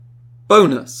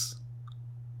Bonus.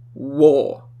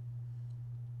 War.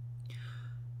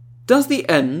 Does the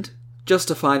end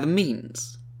justify the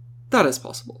means? That is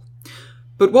possible.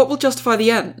 But what will justify the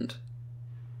end?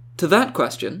 To that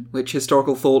question, which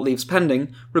historical thought leaves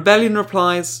pending, Rebellion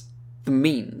replies, the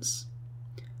means.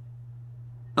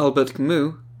 Albert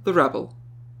Camus, The Rebel.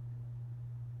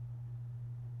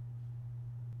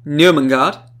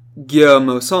 Nuremberg,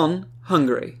 Győr-Moson,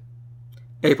 Hungary.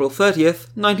 April 30th,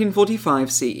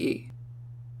 1945 CE.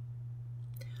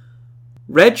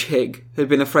 Reg Higg had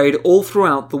been afraid all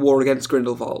throughout the war against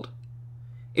Grindelwald.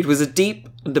 It was a deep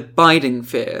and abiding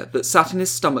fear that sat in his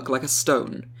stomach like a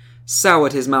stone,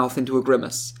 soured his mouth into a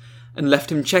grimace, and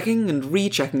left him checking and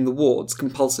rechecking the wards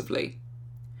compulsively.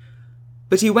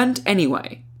 But he went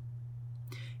anyway.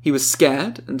 He was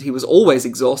scared, and he was always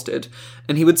exhausted,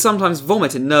 and he would sometimes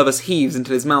vomit in nervous heaves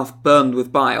until his mouth burned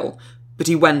with bile, but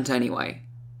he went anyway.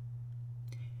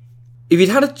 If he'd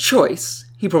had a choice,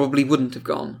 he probably wouldn't have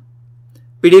gone.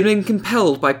 But he had been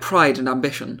compelled by pride and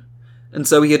ambition, and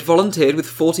so he had volunteered with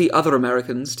 40 other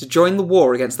Americans to join the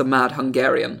war against the mad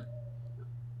Hungarian.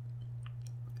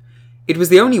 It was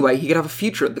the only way he could have a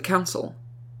future at the council.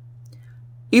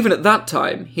 Even at that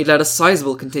time, he had led a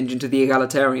sizable contingent of the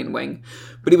egalitarian wing,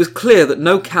 but it was clear that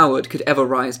no coward could ever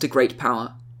rise to great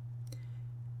power.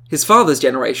 His father's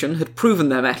generation had proven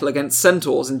their mettle against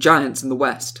centaurs and giants in the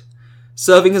West,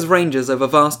 serving as rangers over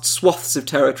vast swaths of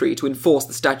territory to enforce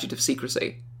the statute of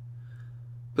secrecy.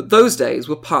 But those days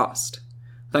were past,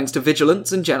 thanks to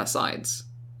vigilance and genocides.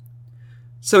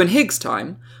 So in Higg's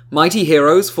time, mighty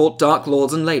heroes fought dark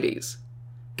lords and ladies.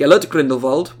 Gellert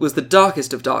Grindelwald was the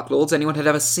darkest of Dark Lords anyone had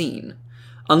ever seen,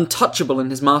 untouchable in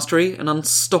his mastery and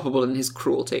unstoppable in his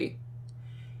cruelty.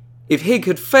 If Higg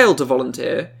had failed to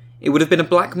volunteer, it would have been a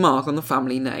black mark on the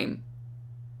family name.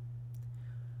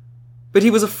 But he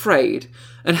was afraid,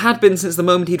 and had been since the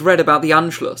moment he'd read about the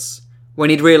Anschluss, when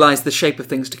he'd realised the shape of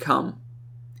things to come.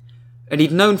 And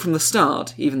he'd known from the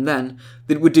start, even then,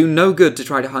 that it would do no good to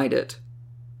try to hide it.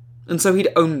 And so he'd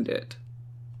owned it.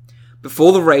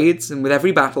 Before the raids, and with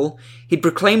every battle, he'd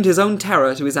proclaimed his own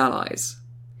terror to his allies.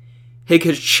 Higg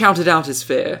had shouted out his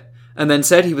fear, and then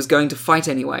said he was going to fight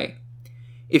anyway.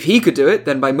 If he could do it,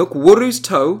 then by Mukwuru's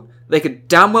toe, they could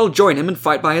damn well join him and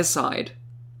fight by his side.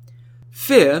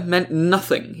 Fear meant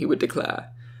nothing, he would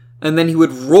declare, and then he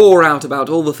would roar out about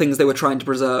all the things they were trying to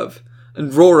preserve,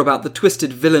 and roar about the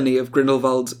twisted villainy of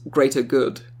Grindelwald's greater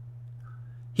good.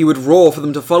 He would roar for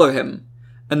them to follow him,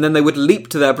 and then they would leap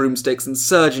to their broomsticks and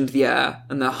surge into the air,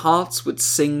 and their hearts would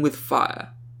sing with fire.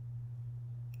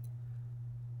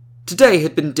 Today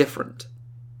had been different.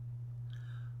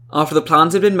 After the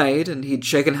plans had been made, and he'd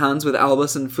shaken hands with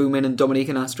Albus and Fumin and Dominique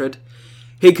and Astrid,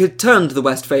 Higg had turned to the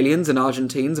Westphalians and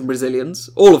Argentines and Brazilians,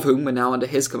 all of whom were now under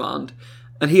his command,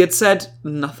 and he had said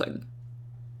nothing.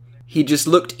 He just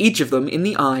looked each of them in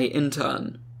the eye in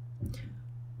turn.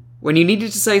 When you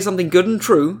needed to say something good and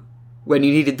true, when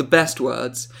you needed the best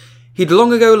words, he'd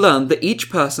long ago learned that each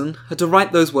person had to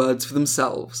write those words for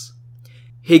themselves.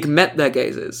 Higg met their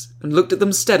gazes, and looked at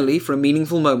them steadily for a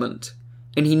meaningful moment,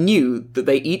 and he knew that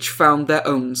they each found their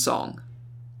own song.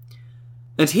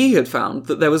 And he had found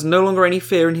that there was no longer any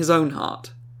fear in his own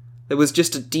heart. There was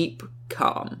just a deep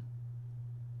calm.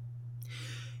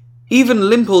 Even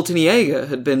Limpel Tiniega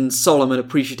had been solemn and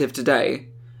appreciative today,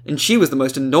 and she was the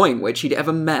most annoying witch he'd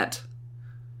ever met.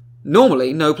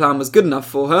 Normally, no plan was good enough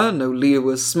for her, no leader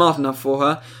was smart enough for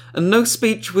her, and no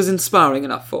speech was inspiring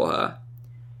enough for her.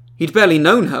 He'd barely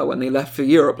known her when they left for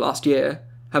Europe last year,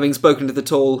 having spoken to the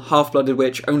tall, half-blooded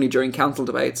witch only during council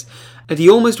debates, and he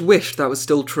almost wished that was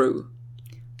still true.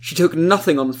 She took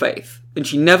nothing on faith, and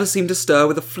she never seemed to stir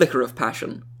with a flicker of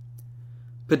passion.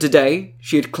 But today,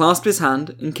 she had clasped his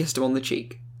hand and kissed him on the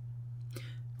cheek.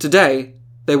 Today,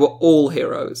 they were all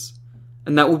heroes,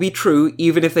 and that would be true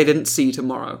even if they didn't see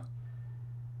tomorrow.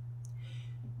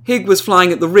 Higg was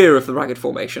flying at the rear of the ragged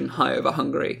formation, high over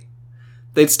Hungary.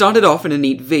 They'd started off in a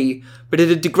neat V, but it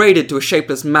had degraded to a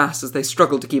shapeless mass as they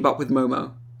struggled to keep up with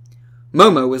Momo.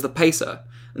 Momo was the pacer,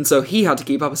 and so he had to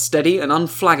keep up a steady and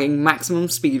unflagging maximum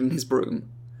speed in his broom.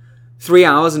 3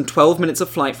 hours and 12 minutes of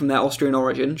flight from their Austrian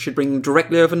origin should bring them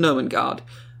directly over Nuremberg,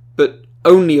 but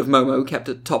only if Momo kept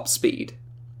at top speed.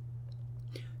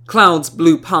 Clouds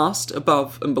blew past,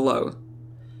 above and below.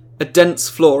 A dense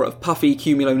floor of puffy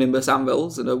cumulonimbus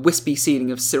anvils and a wispy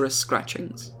ceiling of cirrus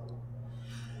scratchings.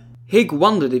 Higg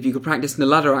wondered if you could practice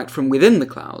Niladarak from within the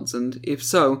clouds, and if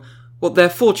so, what their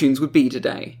fortunes would be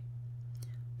today.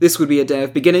 This would be a day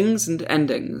of beginnings and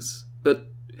endings, but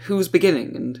who's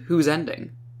beginning and who's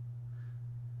ending?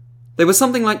 They were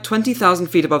something like 20,000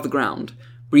 feet above the ground,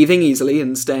 breathing easily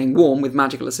and staying warm with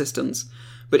magical assistance,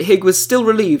 but Hig was still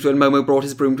relieved when Momo brought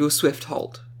his broom to a swift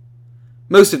halt.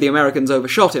 Most of the Americans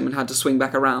overshot him and had to swing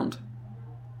back around.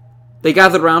 They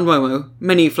gathered round Momo,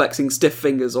 many flexing stiff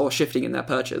fingers or shifting in their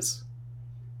perches.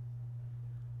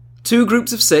 2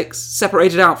 groups of 6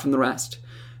 separated out from the rest,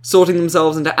 sorting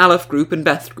themselves into Aleph group and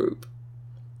Beth group.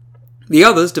 The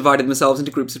others divided themselves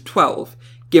into groups of 12,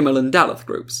 Gimel and Daleth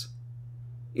groups.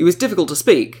 It was difficult to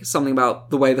speak, something about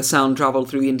the way the sound travelled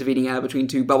through the intervening air between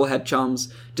 2 bubblehead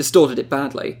charms distorted it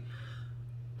badly,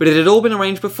 but it had all been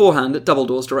arranged beforehand at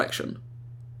Doubledoor's direction.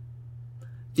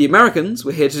 The Americans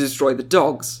were here to destroy the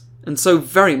dogs, and so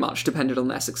very much depended on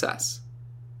their success.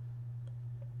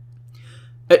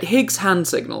 At Hig's hand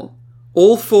signal,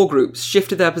 all 4 groups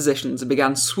shifted their positions and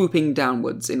began swooping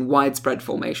downwards in widespread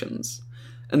formations,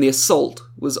 and the assault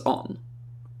was on.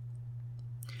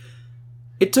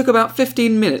 It took about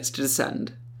 15 minutes to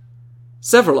descend.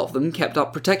 Several of them kept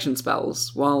up protection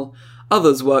spells, while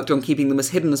others worked on keeping them as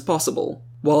hidden as possible,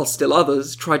 while still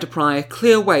others tried to pry a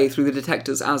clear way through the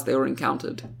detectors as they were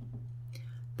encountered.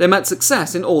 They met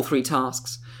success in all 3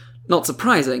 tasks, not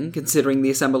surprising considering the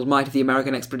assembled might of the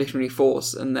American Expeditionary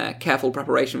Force and their careful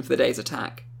preparation for the day's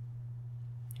attack.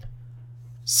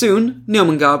 Soon,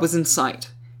 Nurmengard was in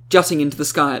sight, jutting into the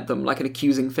sky at them like an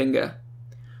accusing finger.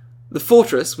 The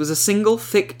fortress was a single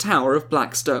thick tower of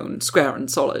black stone, square and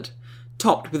solid,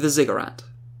 topped with a ziggurat.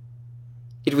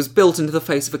 It was built into the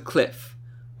face of a cliff,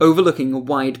 overlooking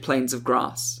wide plains of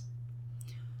grass.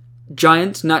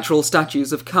 Giant natural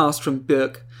statues of karst from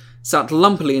Bürk sat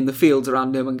lumpily in the fields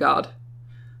around Nurmengard.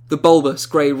 The bulbous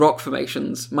grey rock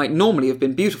formations might normally have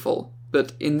been beautiful,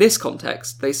 but in this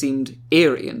context they seemed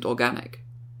eerie and organic.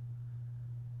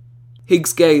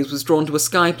 Hig's gaze was drawn to a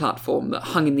sky platform that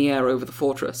hung in the air over the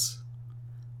fortress.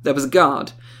 There was a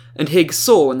guard, and Hig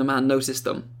saw when the man noticed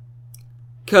them.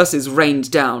 Curses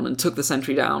rained down and took the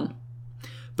sentry down,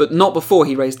 but not before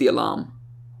he raised the alarm.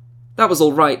 That was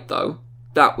all right, though.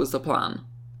 That was the plan.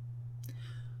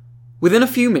 Within a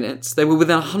few minutes, they were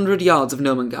within 100 yards of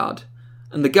Nurmengard,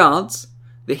 and the guards,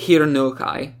 the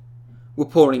Hiranokai, were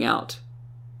pouring out.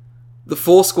 The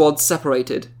 4 squads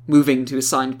separated, moving to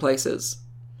assigned places.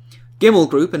 Gimel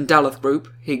group and Daleth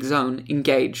group, Hig's own,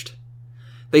 engaged.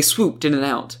 They swooped in and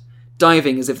out,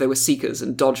 diving as if they were seekers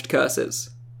and dodged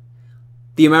curses.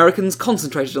 The Americans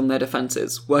concentrated on their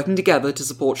defences, working together to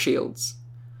support shields.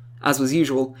 As was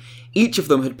usual, each of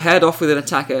them had paired off with an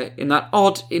attacker in that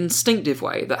odd, instinctive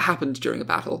way that happened during a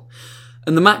battle,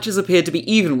 and the matches appeared to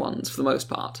be even ones for the most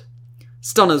part.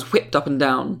 Stunners whipped up and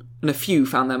down, and a few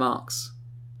found their marks.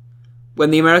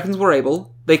 When the Americans were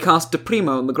able, they cast De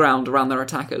Primo on the ground around their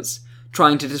attackers,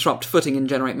 trying to disrupt footing and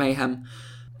generate mayhem,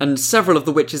 and several of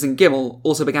the witches in Gimel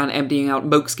also began emptying out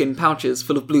mokeskin pouches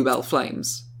full of bluebell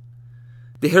flames.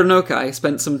 The Hiranokai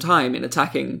spent some time in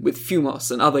attacking with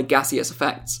fumos and other gaseous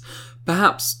effects,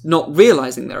 perhaps not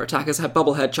realising their attackers had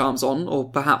bubblehead charms on, or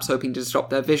perhaps hoping to disrupt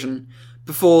their vision,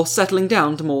 before settling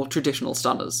down to more traditional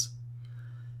stunners.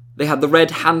 They had the red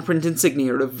handprint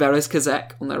insignia of Veres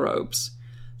Kazek on their robes,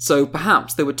 so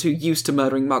perhaps they were too used to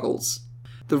murdering muggles.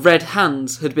 The Red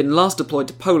Hands had been last deployed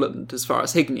to Poland, as far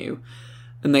as Hig knew,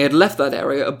 and they had left that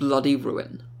area a bloody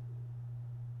ruin.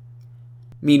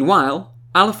 Meanwhile,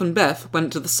 Aleph and Beth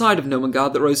went to the side of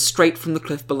Nurmengard that rose straight from the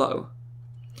cliff below.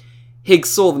 Hig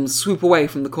saw them swoop away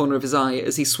from the corner of his eye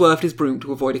as he swerved his broom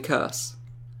to avoid a curse.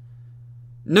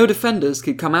 No defenders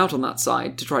could come out on that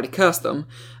side to try to curse them,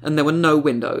 and there were no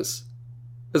windows.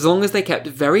 As long as they kept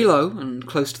very low and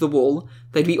close to the wall,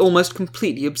 they'd be almost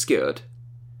completely obscured.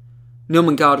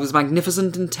 Nurmengard was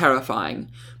magnificent and terrifying,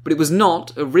 but it was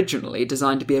not originally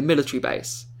designed to be a military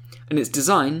base, and its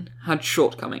design had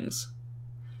shortcomings.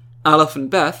 Aleph and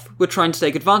Beth were trying to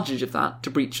take advantage of that to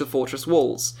breach the fortress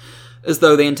walls, as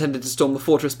though they intended to storm the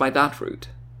fortress by that route.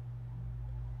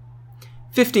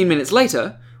 15 minutes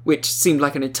later, which seemed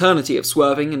like an eternity of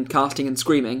swerving and casting and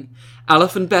screaming,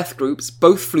 Aleph and Beth groups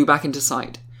both flew back into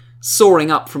sight,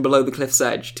 soaring up from below the cliff's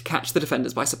edge to catch the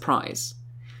defenders by surprise.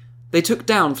 They took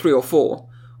down 3 or 4,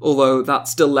 although that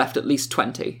still left at least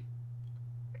 20.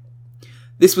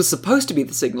 This was supposed to be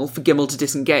the signal for Gimel to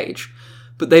disengage,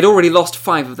 but they'd already lost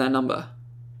 5 of their number.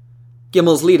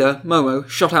 Gimel's leader, Momo,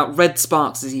 shot out red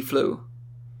sparks as he flew.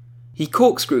 He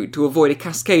corkscrewed to avoid a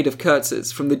cascade of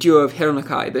curses from the duo of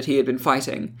Hiranokai that he had been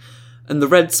fighting, and the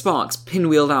red sparks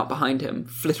pinwheeled out behind him,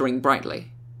 flittering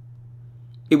brightly.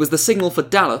 It was the signal for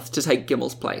Daleth to take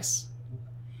Gimel's place.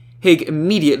 Hig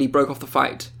immediately broke off the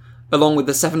fight, along with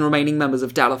the 7 remaining members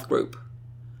of Daleth group.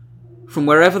 From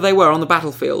wherever they were on the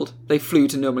battlefield, they flew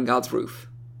to Nurmengard's roof.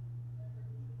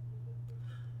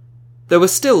 There were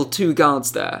still 2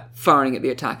 guards there, firing at the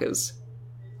attackers.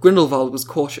 Grindelwald was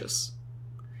cautious.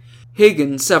 Hig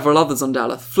and several others on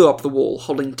Daleth flew up the wall,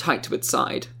 holding tight to its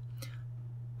side.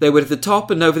 They were to the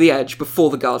top and over the edge before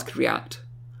the guards could react.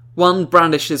 One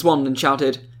brandished his wand and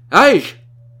shouted, "Hey!"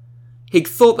 Hig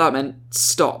thought that meant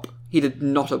stop. He did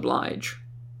not oblige.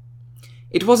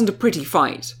 It wasn't a pretty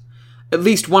fight. At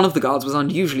least one of the guards was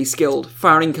unusually skilled,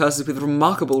 firing curses with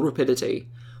remarkable rapidity,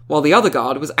 while the other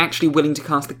guard was actually willing to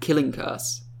cast the killing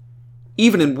curse.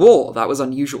 Even in war, that was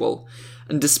unusual,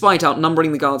 and despite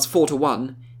outnumbering the guards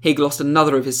 4-1, Hig lost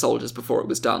another of his soldiers before it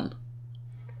was done.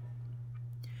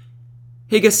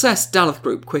 Hig assessed Daleth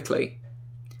group quickly.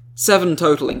 7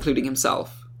 total, including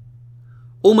himself.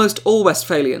 Almost all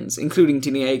Westphalians, including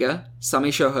Tiniega,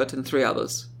 Sami Shohut, and 3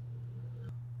 others.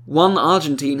 One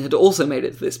Argentine had also made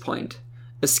it to this point,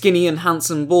 a skinny and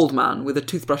handsome bald man with a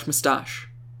toothbrush moustache.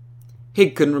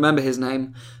 Hig couldn't remember his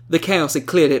name. The chaos had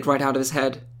cleared it right out of his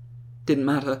head. Didn't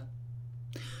matter.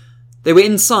 They were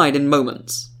inside in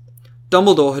moments.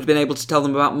 Dumbledore had been able to tell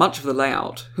them about much of the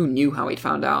layout, who knew how he'd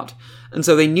found out, and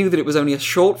so they knew that it was only a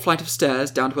short flight of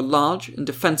stairs down to a large and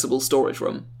defensible storage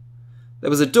room. There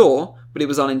was a door, but it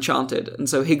was unenchanted, and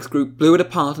so Hig's group blew it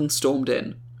apart and stormed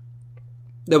in.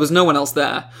 There was no one else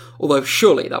there, although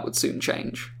surely that would soon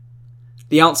change.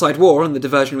 The outside war and the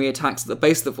diversionary attacks at the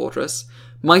base of the fortress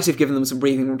might have given them some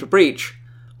breathing room to breach,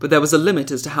 but there was a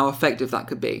limit as to how effective that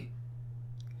could be.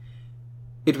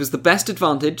 It was the best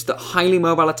advantage that highly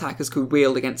mobile attackers could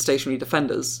wield against stationary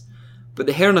defenders, but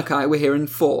the Hirnakai were here in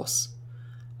force,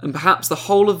 and perhaps the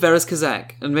whole of Veres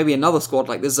Kazek, and maybe another squad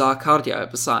like the Tsar Kardia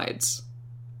besides.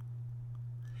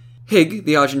 Hig,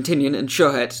 the Argentinian, and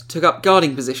Shohet took up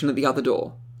guarding position at the other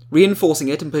door, reinforcing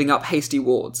it and putting up hasty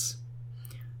wards.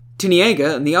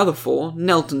 Tiniega and the other 4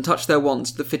 knelt and touched their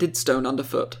wands to the fitted stone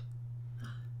underfoot.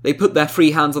 They put their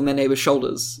free hands on their neighbours'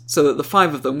 shoulders, so that the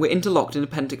 5 of them were interlocked in a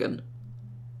pentagon.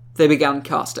 They began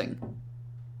casting.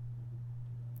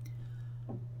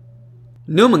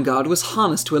 Nurmengard was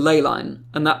harnessed to a ley line,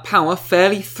 and that power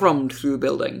fairly thrummed through the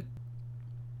building.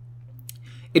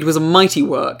 It was a mighty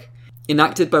work,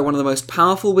 enacted by one of the most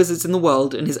powerful wizards in the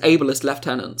world and his ablest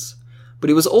lieutenants, but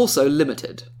it was also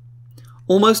limited.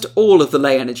 Almost all of the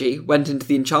ley energy went into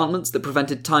the enchantments that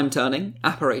prevented time turning,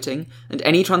 apparating, and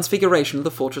any transfiguration of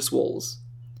the fortress walls.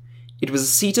 It was a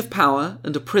seat of power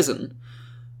and a prison,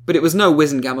 but it was no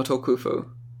Wizengamot or Khufu.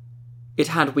 It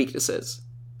had weaknesses.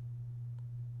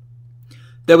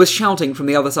 There was shouting from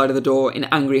the other side of the door in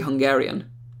angry Hungarian.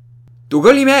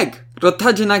 "Dugolimeg!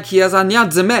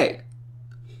 Rotajinakiazanyadzeme!"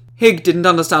 Hig didn't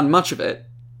understand much of it,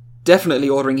 definitely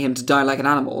ordering him to die like an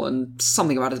animal, and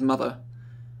something about his mother.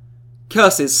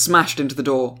 Curses smashed into the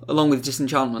door, along with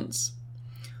disenchantments.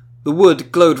 The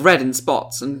wood glowed red in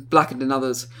spots and blackened in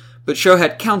others, but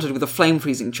Shohet countered with a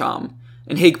flame-freezing charm,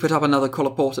 and Hig put up another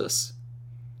Colloportus.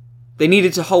 They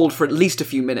needed to hold for at least a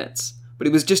few minutes, but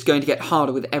it was just going to get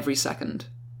harder with every second.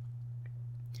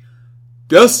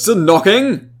 "Guests are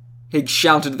knocking!" Hig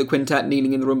shouted at the quintet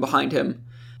kneeling in the room behind him,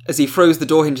 as he froze the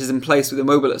door hinges in place with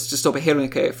Immobilis to stop a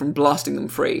Hirnike from blasting them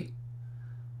free.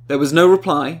 There was no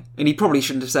reply, and he probably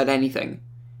shouldn't have said anything.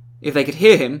 If they could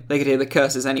hear him, they could hear the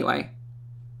curses anyway.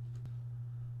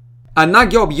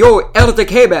 "Anagyob yo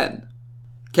ertekeben!"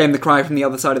 came the cry from the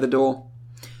other side of the door.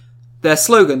 Their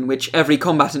slogan, which every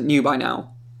combatant knew by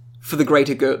now. For the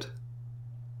greater good.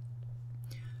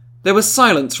 There was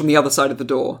silence from the other side of the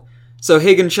door, so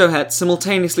Hig and Shohet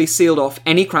simultaneously sealed off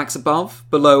any cracks above,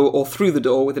 below, or through the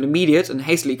door with an immediate and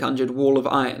hastily conjured wall of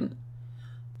iron.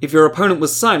 If your opponent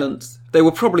was silent, they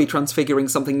were probably transfiguring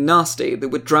something nasty that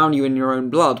would drown you in your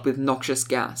own blood with noxious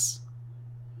gas.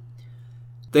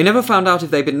 They never found out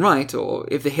if they'd been right, or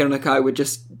if the Hirnakai were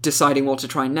just deciding what to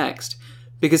try next,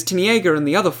 because Tiniega and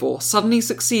the other 4 suddenly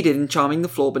succeeded in charming the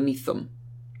floor beneath them.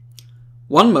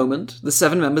 One moment, the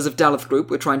 7 members of Daleth group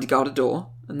were trying to guard a door,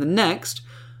 and the next,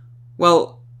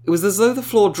 well, it was as though the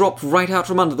floor dropped right out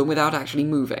from under them without actually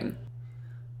moving.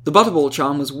 The butterball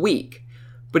charm was weak,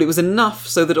 but it was enough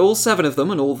so that all 7 of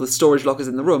them and all the storage lockers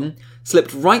in the room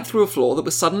slipped right through a floor that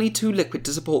was suddenly too liquid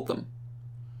to support them.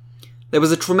 There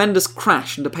was a tremendous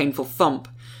crash and a painful thump,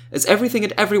 as everything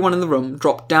and everyone in the room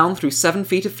dropped down through 7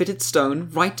 feet of fitted stone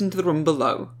right into the room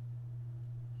below.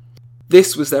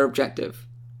 This was their objective.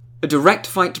 A direct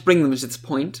fight to bring them to this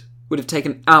point would have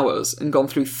taken hours and gone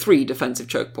through 3 defensive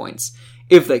choke points,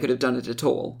 if they could have done it at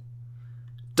all.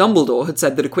 Dumbledore had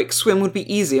said that a quick swim would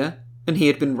be easier, and he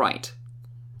had been right.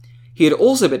 He had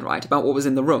also been right about what was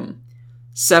in the room.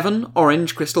 7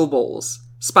 orange crystal balls,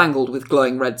 spangled with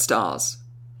glowing red stars.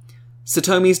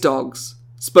 Satomi's dogs,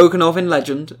 spoken of in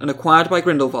legend and acquired by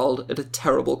Grindelwald at a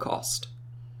terrible cost.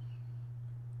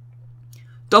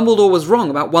 Dumbledore was wrong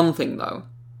about one thing, though.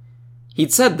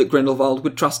 He'd said that Grindelwald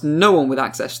would trust no one with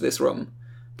access to this room,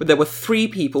 but there were 3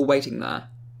 people waiting there.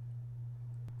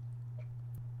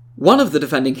 One of the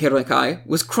defending Hironikai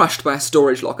was crushed by a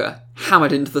storage locker,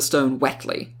 hammered into the stone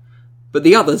wetly, but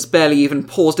the others barely even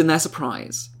paused in their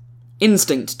surprise.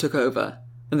 Instinct took over,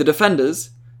 and the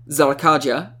defenders,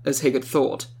 Zarakadia, as Hig had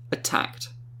thought, attacked.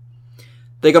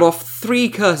 They got off 3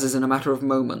 curses in a matter of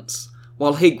moments,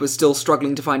 while Hig was still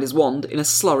struggling to find his wand in a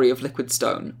slurry of liquid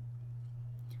stone.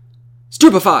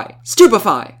 Stupefy!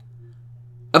 Stupefy!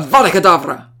 Avada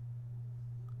Kedavra!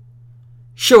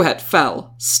 Shohet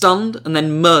fell, stunned and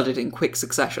then murdered in quick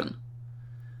succession.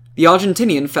 The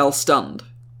Argentinian fell stunned.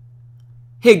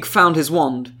 Hig found his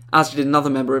wand, as did another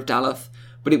member of Dalath,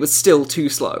 but it was still too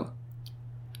slow.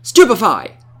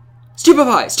 Stupefy!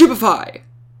 Stupefy! Stupefy!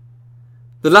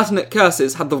 The Latinate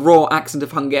curses had the raw accent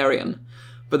of Hungarian,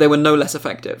 but they were no less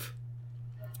effective.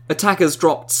 Attackers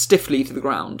dropped stiffly to the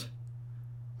ground.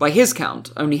 By his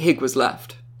count, only Hig was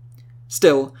left.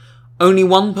 Still, only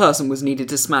one person was needed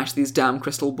to smash these damn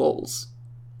crystal balls.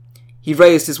 He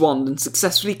raised his wand and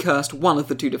successfully cursed one of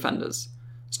the 2 defenders.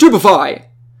 Stupefy!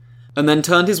 And then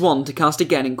turned his wand to cast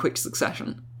again in quick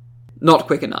succession. Not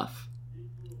quick enough.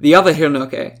 The other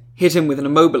Hirnoke hit him with an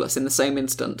immobilis in the same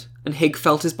instant, and Hig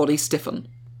felt his body stiffen.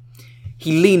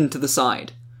 He leaned to the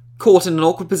side, caught in an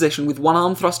awkward position with one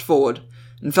arm thrust forward,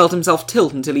 and felt himself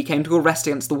tilt until he came to a rest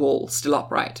against the wall, still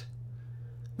upright.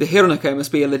 The Hirnoke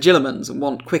must be a Legilimens and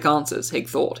want quick answers, Hig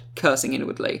thought, cursing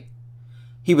inwardly.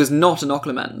 He was not an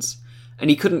Occlumens, and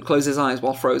he couldn't close his eyes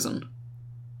while frozen.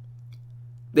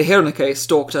 The Hirnoke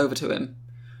stalked over to him.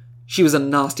 She was a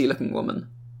nasty-looking woman.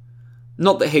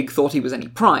 Not that Hig thought he was any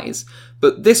prize,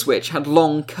 but this witch had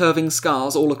long, curving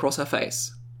scars all across her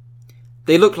face.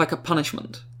 They looked like a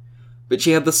punishment, but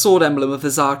she had the sword emblem of the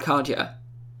Zarakadia.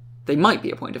 They might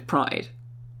be a point of pride.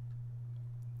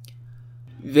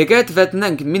 Veget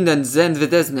vetnenk minden zen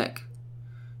vedesnek.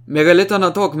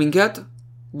 Megalitanatok minket,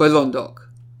 balondok.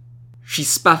 She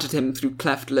spat at him through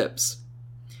cleft lips.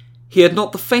 He had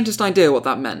not the faintest idea what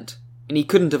that meant, and he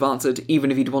couldn't have answered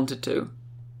even if he'd wanted to.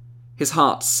 His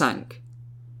heart sank.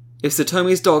 If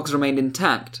Satomi's dogs remained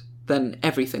intact, then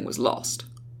everything was lost.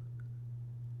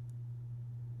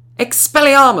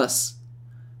 Expelliarmus!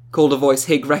 Called a voice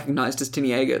Hig recognised as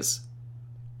Tiniaga's.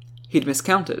 He'd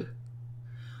miscounted.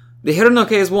 The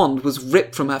Hironoke's wand was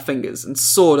ripped from her fingers and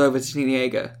soared over to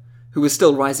Tiniaga, who was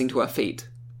still rising to her feet.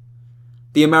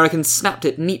 The American snapped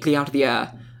it neatly out of the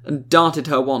air and darted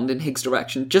her wand in Hig's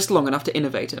direction just long enough to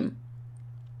innervate him.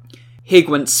 Hig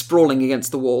went sprawling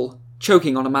against the wall,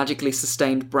 choking on a magically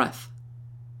sustained breath.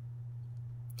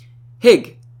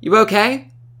 Hig, you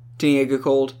okay? Tiniaga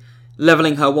called,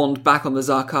 levelling her wand back on the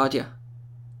Zarkadia.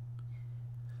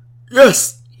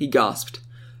 Yes, he gasped.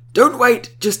 Don't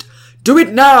wait, just do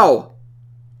it now!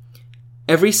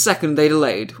 Every second they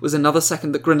delayed was another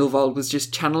second that Grindelwald was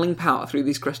just channeling power through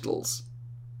these crystals.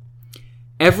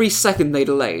 Every second they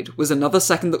delayed was another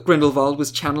second that Grindelwald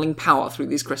was channeling power through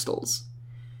these crystals.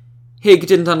 Hig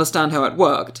didn't understand how it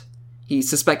worked. He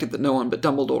suspected that no one but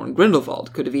Dumbledore and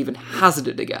Grindelwald could have even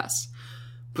hazarded a guess,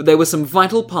 but they were some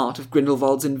vital part of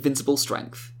Grindelwald's invincible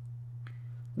strength.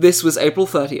 This was April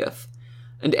 30th,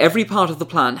 and every part of the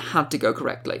plan had to go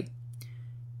correctly.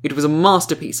 It was a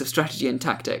masterpiece of strategy and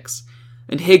tactics,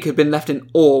 and Hig had been left in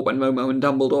awe when Momo and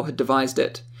Dumbledore had devised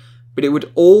it, but it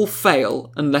would all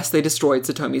fail unless they destroyed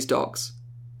Satomi's dogs.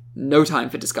 No time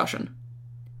for discussion.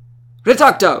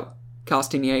 Reducto!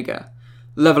 Cast Tiniaga,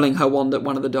 levelling her wand at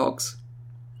one of the dogs.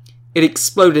 It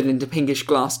exploded into pinkish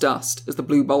glass dust as the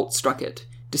blue bolt struck it,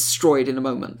 destroyed in a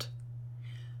moment.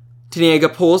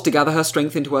 Tiniaga paused to gather her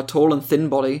strength into her tall and thin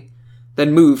body,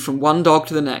 then moved from one dog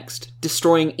to the next,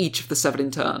 destroying each of the 7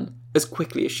 in turn, as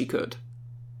quickly as she could.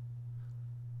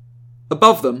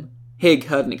 Above them, Hig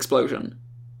heard an explosion.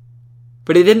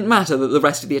 But it didn't matter that the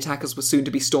rest of the attackers were soon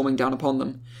to be storming down upon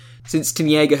them, since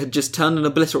Tiniaga had just turned and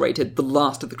obliterated the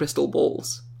last of the crystal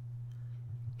balls.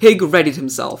 Hig readied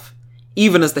himself,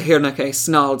 even as the Hirnoke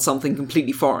snarled something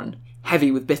completely foreign,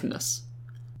 heavy with bitterness.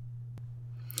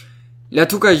 La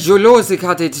tuka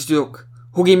jolosikatetjuk,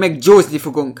 hugi meg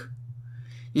joslifugunk.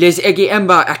 Les egi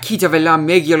emba akita vela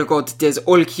megiolgot des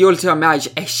olkiolta maj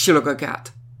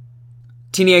eshilogagat.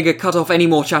 Tiniaga cut off any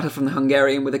more chatter from the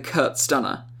Hungarian with a curt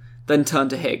stunner, then turned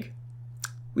to Hig.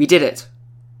 We did it.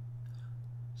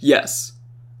 Yes.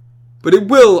 But it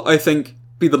will, I think,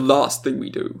 be the last thing we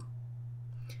do.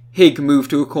 Hig moved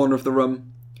to a corner of the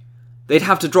room. They'd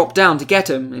have to drop down to get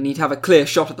him, and he'd have a clear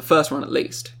shot at the first one at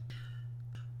least.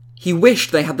 He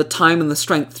wished they had the time and the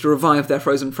strength to revive their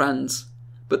frozen friends,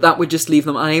 but that would just leave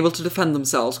them unable to defend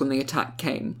themselves when the attack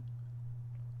came.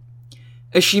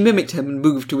 As she mimicked him and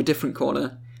moved to a different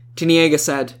corner, Taniega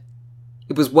said,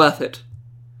 "It was worth it."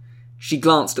 She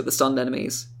glanced at the stunned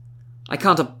enemies. "I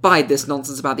can't abide this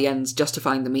nonsense about the ends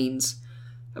justifying the means.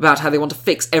 About how they want to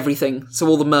fix everything, so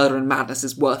all the murder and madness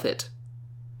is worth it."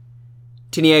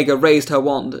 Taniega raised her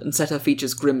wand and set her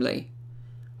features grimly.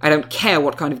 "I don't care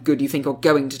what kind of good you think you're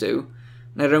going to do,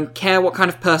 and I don't care what kind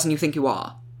of person you think you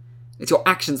are. It's your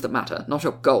actions that matter, not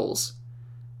your goals.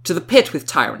 To the pit with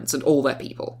tyrants and all their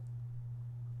people."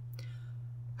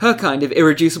 Her kind of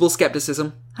irreducible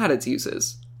skepticism had its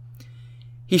uses.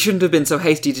 He shouldn't have been so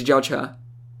hasty to judge her.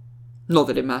 Not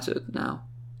that it mattered now.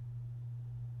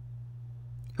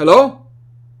 "Hello?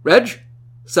 Reg?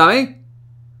 Sammy?"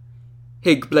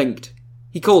 Hig blinked.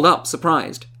 He called up,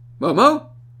 surprised. "Momo?"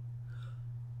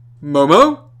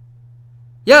 "Momo?"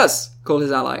 "Yes," called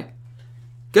his ally.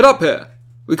 "Get up here.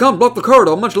 We can't block the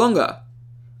corridor much longer.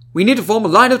 We need to form a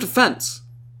line of defense."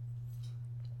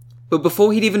 But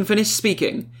before he'd even finished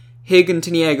speaking, Hig and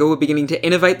Taniega were beginning to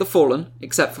innovate the Fallen,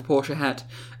 except for Portia Het,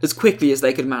 as quickly as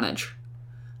they could manage.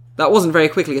 That wasn't very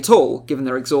quickly at all, given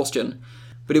their exhaustion,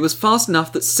 but it was fast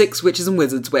enough that 6 witches and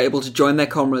wizards were able to join their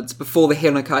comrades before the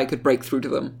Hirnakai could break through to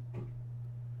them.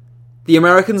 The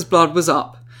Americans' blood was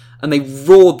up, and they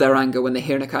roared their anger when the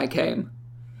Hirnakai came.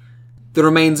 The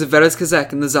remains of Verez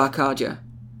Kazek and the Zarkadia.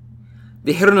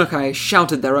 The Hirnakai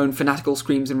shouted their own fanatical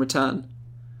screams in return.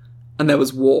 And there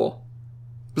was war.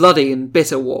 Bloody and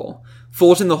bitter war,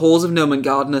 fought in the halls of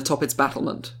Nurmengard and atop its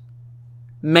battlement.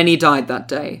 Many died that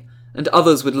day, and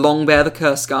others would long bear the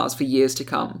curse scars for years to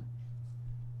come.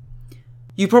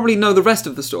 You probably know the rest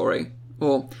of the story,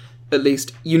 or, at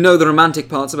least, you know the romantic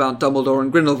parts about Dumbledore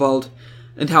and Grindelwald,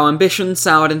 and how ambition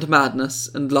soured into madness,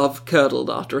 and love curdled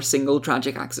after a single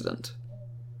tragic accident.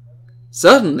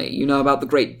 Certainly you know about the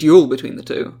great duel between the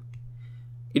two.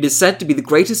 It is said to be the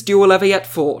greatest duel ever yet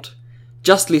fought,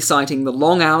 justly citing the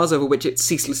long hours over which it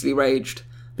ceaselessly raged,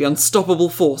 the unstoppable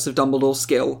force of Dumbledore's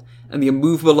skill, and the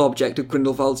immovable object of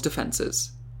Grindelwald's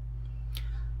defences.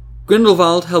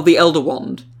 Grindelwald held the Elder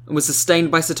Wand, and was sustained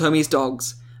by Satomi's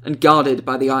dogs, and guarded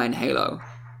by the Iron Halo.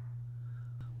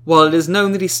 While it is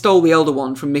known that he stole the Elder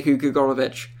Wand from Miku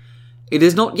Grigorovich, it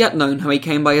is not yet known how he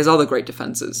came by his other great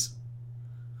defences.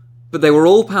 But they were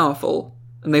all powerful,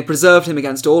 and they preserved him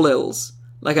against all ills,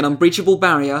 like an unbreachable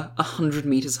barrier 100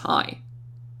 metres high.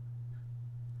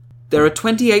 There are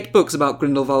 28 books about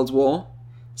Grindelwald's war,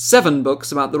 7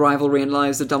 books about the rivalry and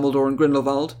lives of Dumbledore and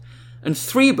Grindelwald, and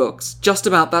 3 books just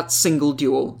about that single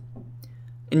duel.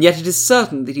 And yet it is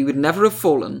certain that he would never have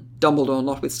fallen, Dumbledore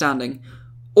notwithstanding,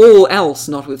 all else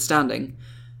notwithstanding,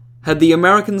 had the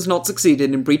Americans not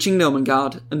succeeded in breaching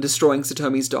Nurmengard and destroying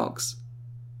Satomi's dogs.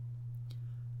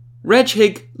 Reg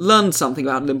Hig learned something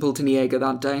about Limpel Taniega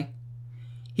that day.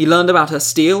 He learned about her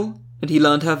steel, and he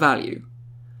learned her value.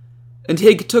 And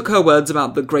Hig took her words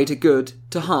about the greater good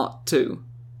to heart, too.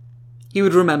 He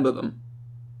would remember them.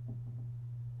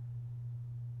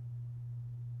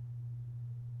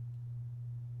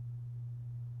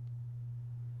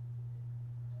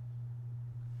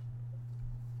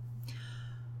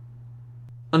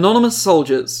 Anonymous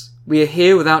soldiers, we are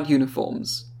here without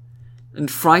uniforms, and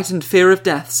fright and fear of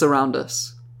death surround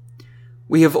us.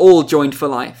 We have all joined for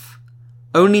life.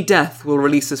 Only death will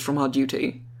release us from our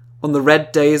duty, on the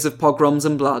red days of pogroms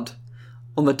and blood,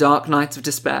 on the dark nights of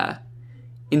despair.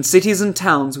 In cities and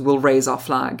towns we will raise our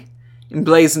flag,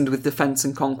 emblazoned with defence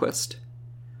and conquest.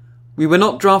 We were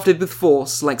not drafted with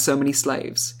force, like so many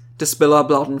slaves, to spill our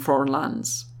blood on foreign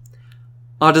lands.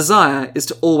 Our desire is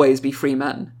to always be free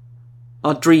men.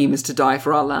 Our dream is to die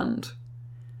for our land.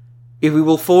 If we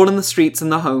will fall in the streets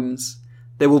and the homes,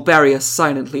 they will bury us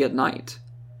silently at night.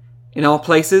 In our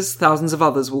places, thousands of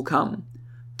others will come,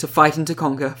 to fight and to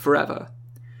conquer forever.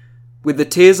 With the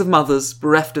tears of mothers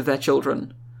bereft of their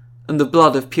children, and the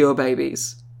blood of pure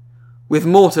babies. With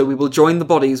mortar we will join the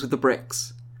bodies with the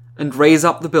bricks, and raise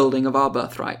up the building of our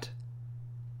birthright.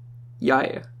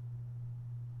 Yair.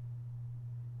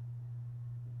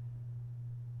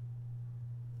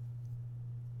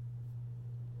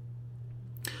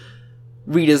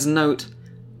 Reader's note,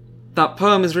 that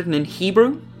poem is written in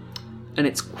Hebrew, and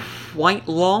it's quite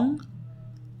long,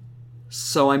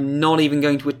 so I'm not even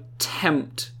going to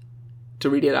attempt to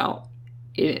read it out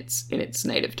in its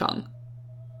native tongue.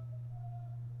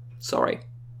 Sorry.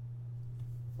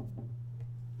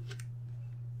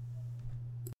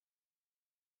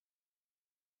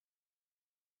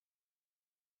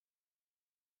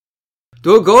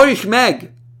 Dugolch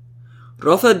meg,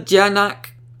 Rotha Janak.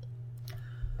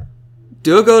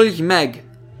 Dugolch meg,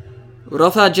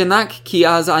 Rotha Janak ki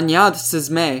az anyad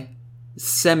seme.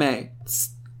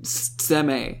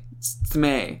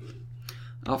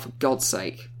 Oh, for God's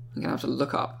sake. I'm going to have to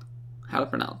look up how to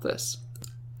pronounce this.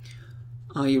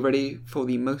 Are you ready for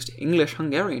the most English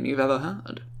Hungarian you've ever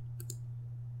heard?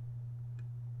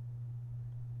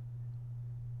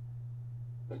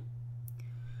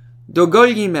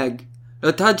 Dogolyi meg,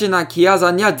 Rotajina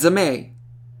kiazanyat zamé.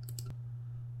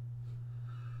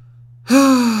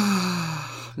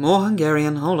 More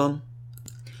Hungarian, hold on.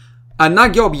 A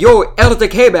nagyobb jó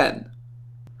értékében.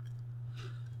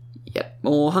 Yet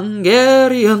more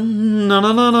Hungarian. Na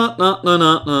na na na na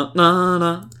na na na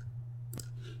na.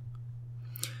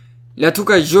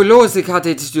 Letuka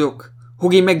jolózikátítjuk,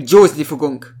 hugi meg józni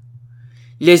fogunk.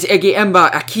 Les egi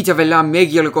ember akita vela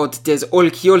megjölgott des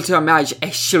olkiolta máj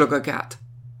esjölgagát.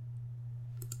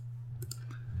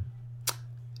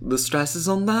 The stresses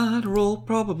on that are all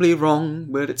probably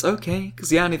wrong, but it's okay,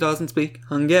 because Yanni doesn't speak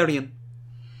Hungarian.